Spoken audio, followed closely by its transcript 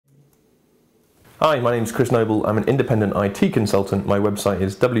Hi, my name is Chris Noble. I'm an independent IT consultant. My website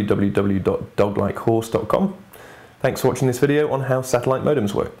is www.doglikehorse.com. Thanks for watching this video on how satellite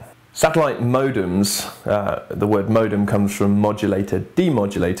modems work. Satellite modems, the word modem comes from modulator,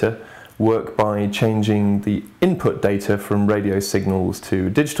 demodulator, work by changing the input data from radio signals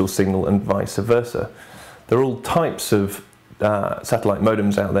to digital signal and vice versa. There are all types of satellite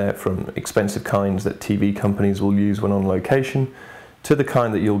modems out there, from expensive kinds that TV companies will use when on location, to the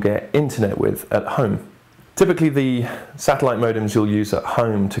kind that you'll get internet with at home. Typically the satellite modems you'll use at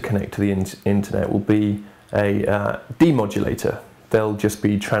home to connect to the internet will be a demodulator. They'll just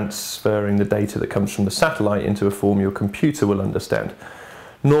be transferring the data that comes from the satellite into a form your computer will understand.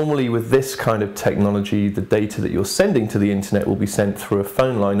 Normally with this kind of technology, the data that you're sending to the internet will be sent through a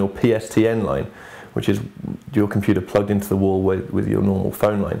phone line or PSTN line, which is your computer plugged into the wall with your normal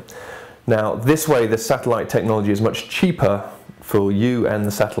phone line. Now this way the satellite technology is much cheaper for you and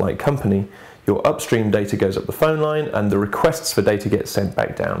the satellite company. Your upstream data goes up the phone line and the requests for data get sent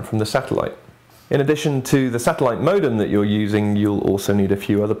back down from the satellite. In addition to the satellite modem that you're using, you'll also need a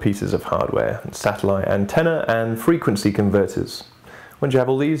few other pieces of hardware: satellite antenna and frequency converters. Once you have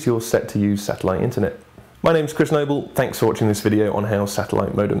all these, you're set to use satellite internet. My name's Chris Noble. Thanks for watching this video on how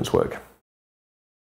satellite modems work.